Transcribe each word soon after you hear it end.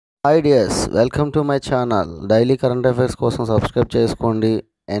Hi dears, welcome to my channel. Daily current affairs కోసం subscribe చేసుకోండి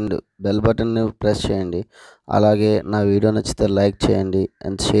and bell బటన్ని press చేయండి. అలాగే నా వీడియో నచ్చితే లైక్ చేయండి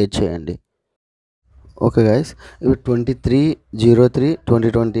అండ్ షేర్ చేయండి. ఓకే గైస్, ఇప్పుడు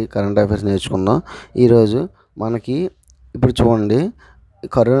 23/03/2020 కరెంట్ అఫైర్స్ నేర్చుకుందాం. ఈరోజు మనకి ఇప్పుడు చూడండి,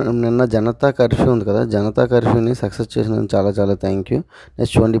 నిన్న జనతా కర్ఫ్యూ ఉంది కదా, జనతా కర్ఫ్యూని సక్సెస్ చేసినందుకు చాలా చాలా థ్యాంక్ యూ.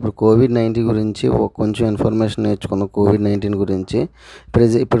 నెక్స్ట్ చూడండి, ఇప్పుడు కోవిడ్-19 గురించి కొంచెం ఇన్ఫర్మేషన్ నేర్చుకుందాం. కోవిడ్-19 గురించి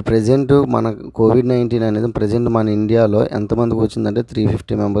ఇప్పుడు ప్రెజెంట్ మన కోవిడ్-19 అనేది ప్రెజెంట్ మన ఇండియాలో ఎంతమందికి వచ్చిందంటే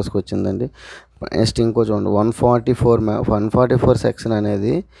 350 మెంబర్స్కి వచ్చిందండి. నెక్స్ట్ ఇంకో చూడండి, 144 సెక్షన్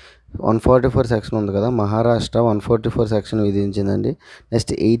అనేది 144 సెక్షన్ ఉంది కదా, మహారాష్ట్ర 144 సెక్షన్ విధించిందండి.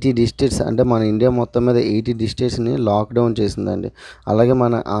 నెక్స్ట్ 80 డిస్ట్రిక్ట్స్, అంటే మన ఇండియా మొత్తం మీద 80 డిస్ట్రిక్ట్స్ని లాక్డౌన్ చేసిందండి. అలాగే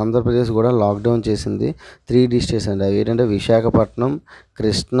మన ఆంధ్రప్రదేశ్ కూడా లాక్డౌన్ చేసింది 3 డిస్ట్రిక్ట్స్ అండి. అవి ఏంటంటే విశాఖపట్నం,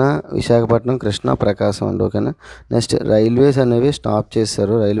 కృష్ణా, ప్రకాశం అండి. ఓకేనా. నెక్స్ట్ రైల్వేస్ అనేవి స్టాప్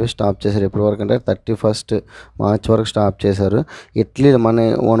చేశారు. ఎప్పటి వరకు అంటే 31 మార్చ్ వరకు స్టాప్ చేశారు. ఇటలీ,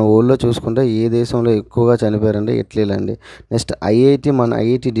 మన ఊళ్ళో చూసుకుంటే ఏ దేశంలో ఎక్కువగా చనిపోయారంటే ఇటలీలో అండి. నెక్స్ట్ ఐఐటి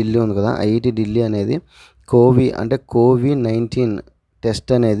ఢిల్లీ ఉంది కదా, ఐఐటి ఢిల్లీ అనేది కోవిడ్-19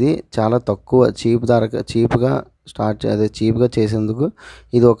 టెస్ట్ అనేది చాలా తక్కువ చీప్గా చేసేందుకు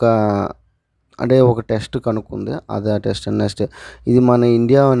ఇది ఒక టెస్ట్ కనుక్కుంది. అదే ఆ టెస్ట్. నెక్స్ట్ ఇది మన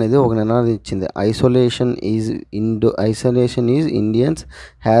ఇండియా అనేది ఒక నినాదం ఇచ్చింది, isolation is Indians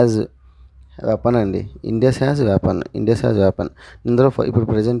has weapon అండి. India's has weapon. ఇందులో ఇప్పుడు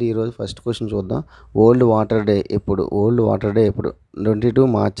ప్రజెంట్ ఈరోజు ఫస్ట్ క్వశ్చన్ చూద్దాం. వరల్డ్ వాటర్ డే ఎప్పుడు? 22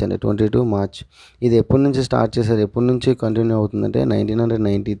 మార్చ్ అండి. 22 మార్చ్. ఇది ఎప్పటి నుంచి స్టార్ట్ చేశారు, ఎప్పటి నుంచి కంటిన్యూ అవుతుందంటే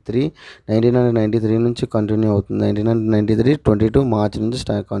 1993 నుంచి కంటిన్యూ అవుతుంది. 1993 22 మార్చ్ నుంచి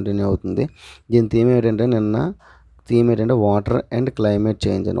కంటిన్యూ అవుతుంది. దీని థీమ్ ఏంటంటే వాటర్ అండ్ క్లైమేట్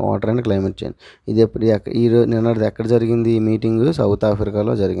చేంజ్. ఇది నిన్నటిది ఎక్కడ జరిగింది ఈ మీటింగ్? సౌత్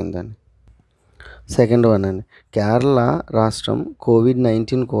ఆఫ్రికాలో జరిగిందండి. సెకండ్ వన్ అండి, కేరళ రాష్ట్రం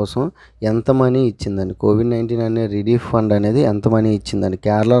కోవిడ్-19 కోసం ఎంత మనీ ఇచ్చిందండి? కోవిడ్-19 అనే రిలీఫ్ ఫండ్ అనేది ఎంత మనీ ఇచ్చిందండి?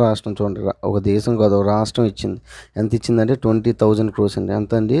 కేరళ రాష్ట్రం చూడండి, ఒక దేశం కాదు, ఒక రాష్ట్రం ఇచ్చింది. ఎంత ఇచ్చిందంటే 20,000 crores అండి.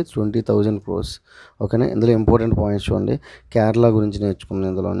 ఎంత అండి? 20,000 crores. ఓకేనా. ఇందులో ఇంపార్టెంట్ పాయింట్స్ చూడండి, కేరళ గురించి నేర్చుకున్నాం.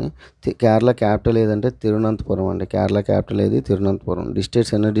 ఇందులోని కేరళ క్యాపిటల్ ఏదంటే తిరువనంతపురం అండి. కేరళ క్యాపిటల్ ఏది? తిరువనంతపురం.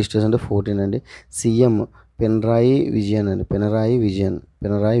 డిస్ట్రిక్ట్స్ అంటే 14 అండి. సీఎం పినరాయి విజయన్.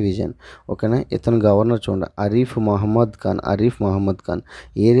 ఓకేనా. ఇతను గవర్నర్ చూడండి, ఆరిఫ్ మహమ్మద్ ఖాన్.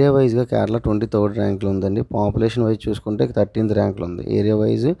 ఏరియా వైజ్గా కేరళ 23rd ర్యాంక్లో ఉందండి. పాపులేషన్ వైజ్ చూసుకుంటే 13th ర్యాంక్లో ఉంది. Area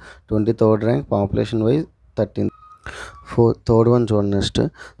wise 23rd rank, population wise 13th. Third one చూడండి. నెక్స్ట్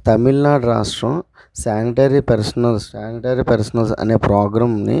తమిళనాడు రాష్ట్రం శానిటరీ పర్సనల్స్ అనే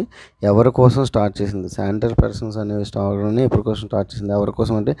ప్రోగ్రామ్ని ఎవరి కోసం స్టార్ట్ చేసింది? శానిటరీ పర్సనల్స్ అనే ప్రోగ్రామ్ని ఎప్పటి కోసం స్టార్ట్ చేసింది? ఎవరి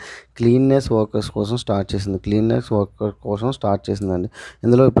కోసం అంటే క్లీన్నెస్ వర్కర్స్ కోసం స్టార్ట్ చేసిందండి.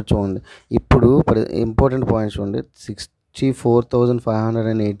 ఇందులో ఇప్పుడు చూడండి, ఇంపార్టెంట్ పాయింట్స్ చూడండి,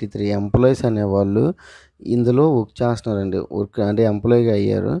 64,583 ఎంప్లాయీస్ అనేవాళ్ళు ఇందులో వర్క్ చేస్తున్నారండి. అంటే ఎంప్లాయీగా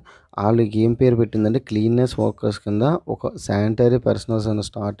అయ్యారు. వాళ్ళకి ఏం పేరు పెట్టిందంటే క్లీన్నెస్ వర్కర్స్ కింద ఒక శానిటరీ పర్సనల్స్ అనే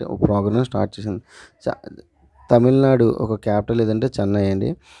ప్రోగ్రామ్ స్టార్ట్ చేసింది. తమిళనాడు ఒక క్యాపిటల్ ఏదంటే చెన్నై అండి.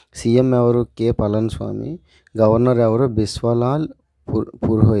 సీఎం ఎవరు? కె పళనిస్వామి. గవర్నర్ ఎవరు? బిశ్వలాల్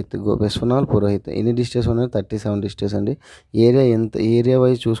పురోహిత్. ఎన్ని డిస్ట్రిక్ట్స్ ఉన్నాయి? 37 డిస్ట్రిక్ట్స్ అండి. ఏరియా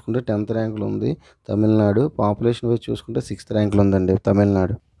వైజ్ చూసుకుంటే 10th ర్యాంక్లో ఉంది తమిళనాడు. పాపులేషన్ వైజ్ చూసుకుంటే 6th ర్యాంక్లో ఉందండి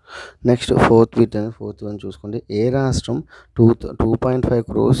తమిళనాడు. నెక్స్ట్ ఫోర్త్ వన్ చూసుకోండి, ఏ రాష్ట్రం 2.5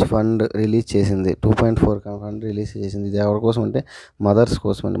 crores ఫండ్ రిలీజ్ చేసింది? 2.4 ఫండ్ రిలీజ్ చేసింది. ఇది ఎవరి కోసం అంటే మదర్స్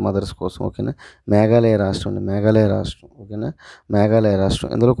కోసం అండి. ఓకేనా. మేఘాలయ రాష్ట్రం. ఓకేనా.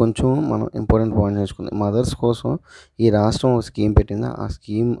 ఇందులో కొంచెం మనం ఇంపార్టెంట్ పాయింట్ నేర్చుకుందాం. మదర్స్ కోసం ఈ రాష్ట్రం ఒక స్కీమ్ పెట్టింది.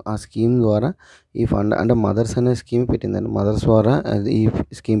 ఆ స్కీమ్ ద్వారా ఈ ఫండ్ అంటే మదర్స్ అనే స్కీమ్ పెట్టిందండి. మదర్స్ ద్వారా ఈ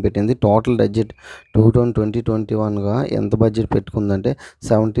స్కీమ్ పెట్టింది. టోటల్ బడ్జెట్ 2021గా ఎంత బడ్జెట్ పెట్టుకుందంటే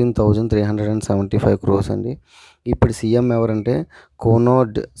 17,375 crores అండి. ఇప్పుడు సీఎం ఎవరంటే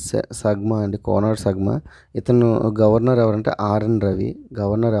కోనార్డ్ సగ్మా. ఇతను గవర్నర్ ఎవరంటే ఆర్ఎన్ రవి.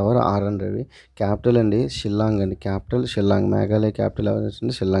 క్యాపిటల్ అండి షిల్లాంగ్. మేఘాలయ క్యాపిటల్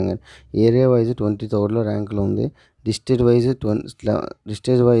ఎవరంటే షిల్లాంగ్ అండి. ఏరియా వైజ్ 23rd ర్యాంక్లో ఉంది. డిస్ట్రిక్ట్ వైజ్ 11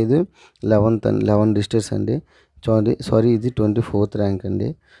 డిస్ట్రిక్ట్స్ అండి. ఇది 24th ర్యాంక్ అండి.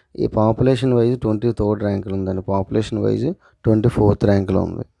 ఈ పాపులేషన్ వైజ్ 23rd ర్యాంక్లో ఉందండి. 24th ర్యాంక్లో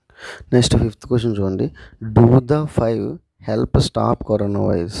ఉంది. నెక్స్ట్ 5th క్వశ్చన్ చూడండి, do the 5 help stop corona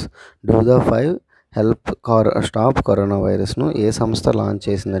virus? Stop corona వైరస్ను ఏ సంస్థ లాంచ్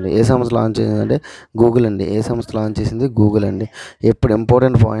చేసిందండి? ఏ సంస్థ లాంచ్ చేసిందంటే గూగుల్ అండి. ఏ సంస్థ లాంచ్ చేసింది? గూగుల్ అండి. ఎప్పుడు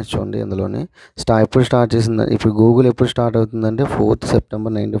ఇంపార్టెంట్ పాయింట్స్ చూడండి ఇందులోని. ఎప్పుడు స్టార్ట్ చేసింది? ఇప్పుడు గూగుల్ ఎప్పుడు స్టార్ట్ అవుతుందంటే 4th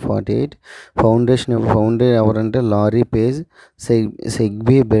సెప్టెంబర్ 1948. ఫౌండర్ ఎవరంటే లారీ పేజ్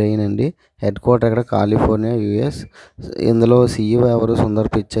సెగ్బీ బ్రెయిన్ అండి. హెడ్ క్వార్టర్ అక్కడ కాలిఫోర్నియా, యుఎస్. ఇందులో సీఈఓ ఎవరు? సుందర్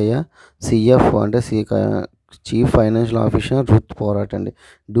పిచ్చయ్య. సిఎఫ్ అంటే చీఫ్ ఫైనాన్షియల్ ఆఫీసర్ రుత్ పోరాట్ అండి.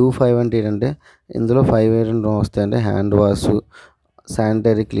 డూ 5 అంటే ఏంటంటే ఇందులో 5 ఏంటంటే వస్తాయండి. Hand wash,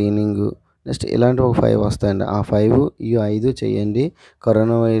 sanitary cleaning, next ఇలాంటి ఒక 5 వస్తాయండి. ఈ 5 చేయండి,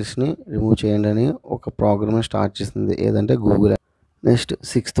 కరోనా వైరస్ని రిమూవ్ చేయండి అని ఒక ప్రోగ్రామ్ స్టార్ట్ చేసింది ఏదంటే గూగుల్. నెక్స్ట్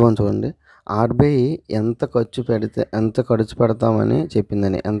 6th వన్ చూడండి. ఆర్బీఐ ఎంత ఖర్చు పెడతామని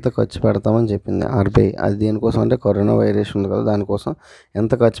చెప్పిందని. ఆర్బీఐ. అది దేనికోసం అంటే కరోనా వైరస్ ఉంది కదా, దానికోసం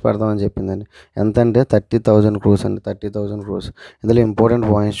ఎంత ఖర్చు పెడతామని చెప్పిందండి. ఎంత అంటే 30,000 crores అండి. 30,000 crores. ఇందులో ఇంపార్టెంట్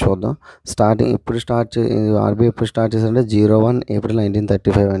పాయింట్స్ చూద్దాం. ఆర్బీఐ ఎప్పుడు స్టార్ట్ చేశారంటే 01 ఏప్రిల్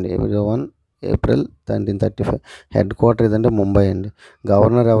 1935 అండి. 01 ఏప్రిల్ 1935. హెడ్ క్వార్టర్ ఏదంటే ముంబై అండి.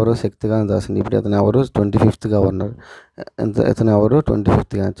 గవర్నర్ ఎవరు? శక్తికాంత్ దాస్ అండి. ఇప్పుడు ఇతను ఎవరు? 25th governor. ఇతను ఎవరు?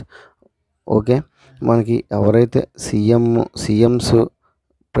 25th గాంచ్. ఓకే. మనకి ఎవరైతే సీఎంస్,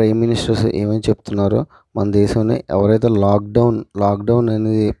 ప్రైమ్ మినిస్టర్స్ ఏమేమి చెప్తున్నారో మన దేశంలో ఎవరైతే లాక్డౌన్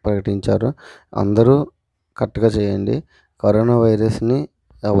అనేది ప్రకటించారో అందరూ కరెక్ట్గా చేయండి. కరోనా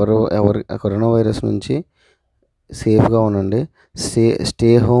వైరస్ నుంచి సేఫ్గా ఉండండి.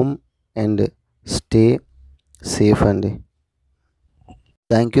 Stay home and stay safe అండి.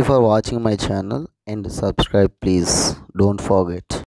 Thank you for watching my channel and subscribe please. Don't forget.